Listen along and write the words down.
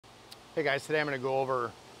Hey guys, today I'm going to go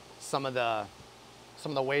over some of the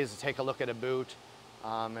ways to take a look at a boot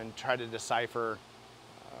and try to decipher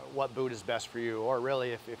what boot is best for you, or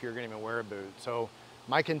really if you're going to even wear a boot. So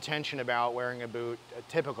my contention about wearing a boot, a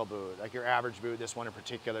typical boot, like your average boot, this one in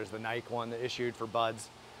particular is the Nike one that issued for buds.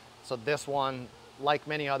 So this one, like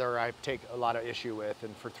many other, I take a lot of issue with,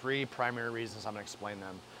 and for three primary reasons I'm going to explain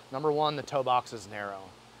them. Number one, the toe box is narrow,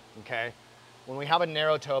 okay? When we have a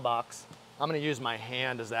narrow toe box, I'm going to use my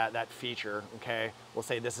hand as that feature, okay? We'll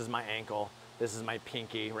say this is my ankle, this is my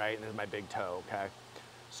pinky, right? And this is my big toe, okay?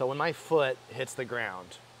 So when my foot hits the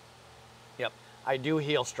ground, yep, I do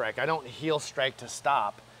heel strike. I don't heel strike to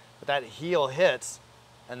stop, but that heel hits,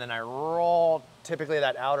 and then I roll, typically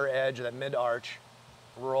that outer edge, that mid-arch,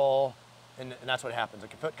 roll, and that's what happens.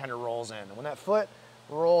 Like your foot kind of rolls in. And when that foot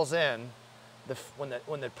rolls in,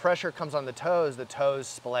 when the pressure comes on the toes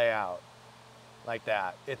splay out. Like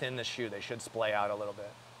that, within the shoe, they should splay out a little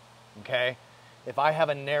bit, okay? If I have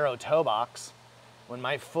a narrow toe box, when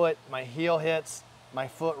my heel hits, my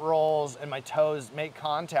foot rolls, and my toes make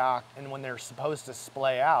contact, and when they're supposed to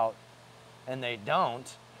splay out, and they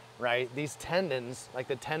don't, right? These tendons, like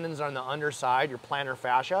the tendons on the underside, your plantar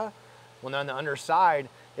fascia, when they're on the underside,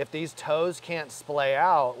 if these toes can't splay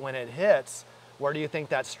out when it hits, where do you think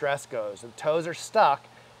that stress goes? The toes are stuck,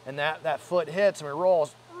 and that foot hits and it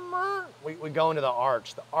rolls, we go into the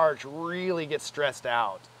arch. The arch really gets stressed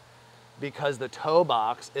out because the toe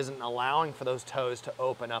box isn't allowing for those toes to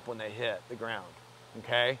open up when they hit the ground,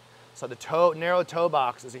 okay? So the narrow toe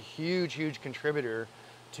box is a huge, huge contributor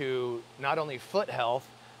to not only foot health,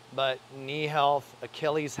 but knee health,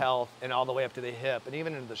 Achilles health, and all the way up to the hip, and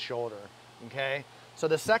even into the shoulder, okay? So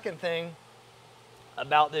the second thing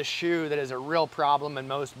about this shoe that is a real problem, and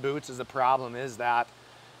most boots is a problem, is that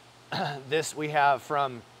we have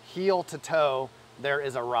from heel to toe, there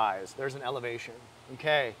is a rise, there's an elevation,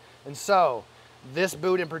 okay? And so this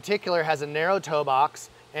boot in particular has a narrow toe box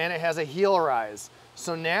and it has a heel rise.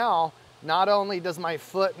 So now, not only does my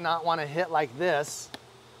foot not want to hit like this,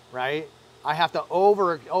 right? I have to try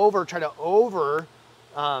to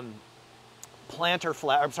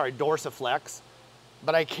dorsiflex,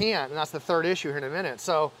 but I can't, and that's the third issue here in a minute.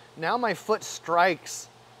 So now my foot strikes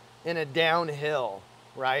in a downhill,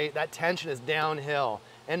 right? That tension is downhill.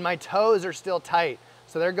 And my toes are still tight.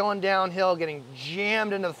 So they're going downhill, getting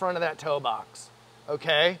jammed into the front of that toe box,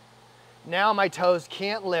 okay? Now my toes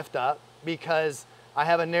can't lift up because I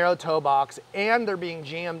have a narrow toe box and they're being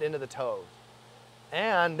jammed into the toes.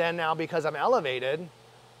 And then now because I'm elevated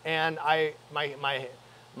and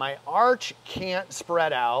my arch can't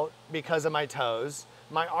spread out because of my toes,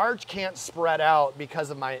 my arch can't spread out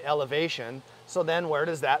because of my elevation. So then where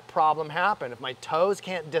does that problem happen? If my toes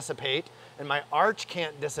can't dissipate and my arch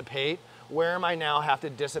can't dissipate, where am I now have to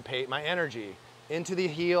dissipate my energy? Into the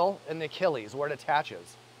heel and the Achilles, where it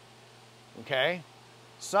attaches, okay?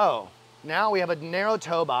 So now we have a narrow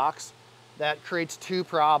toe box that creates two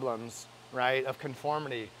problems, right, of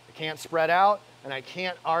conformity. I can't spread out and I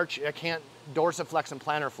can't dorsiflex and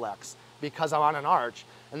plantar flex because I'm on an arch.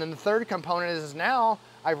 And then the third component is now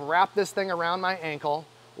I've wrapped this thing around my ankle,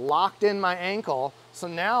 locked in my ankle, so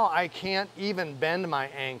now I can't even bend my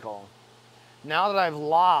ankle. Now that I've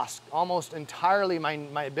lost almost entirely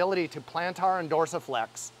my ability to plantar and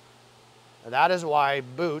dorsiflex, that is why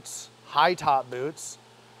boots, high top boots,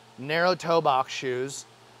 narrow toe box shoes,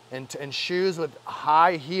 and shoes with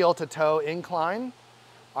high heel to toe incline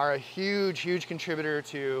are a huge, huge contributor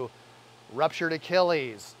to ruptured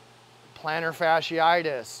Achilles, plantar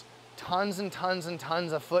fasciitis, tons and tons and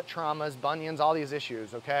tons of foot traumas, bunions, all these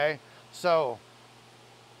issues, okay? So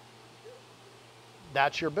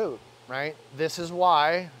that's your boot, right? This is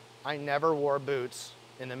why I never wore boots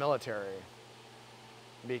in the military,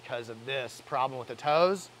 because of this problem with the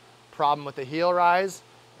toes, problem with the heel rise,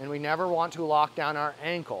 and we never want to lock down our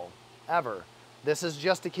ankle, ever. This is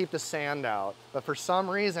just to keep the sand out. But for some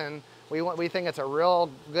reason, we think it's a real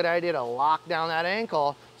good idea to lock down that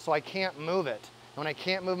ankle so I can't move it. And when I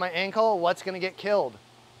can't move my ankle, what's gonna get killed?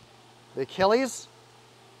 The Achilles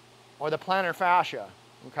or the plantar fascia,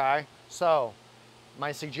 okay? So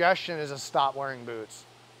my suggestion is to stop wearing boots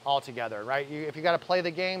altogether, right? If you gotta play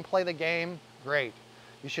the game, great.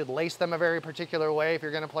 You should lace them a very particular way if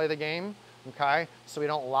you're gonna play the game, okay? So we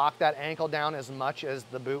don't lock that ankle down as much as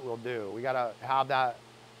the boot will do. We gotta have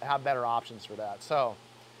better options for that. So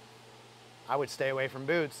I would stay away from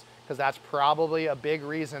boots because that's probably a big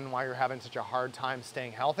reason why you're having such a hard time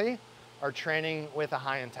staying healthy or training with a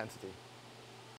high intensity.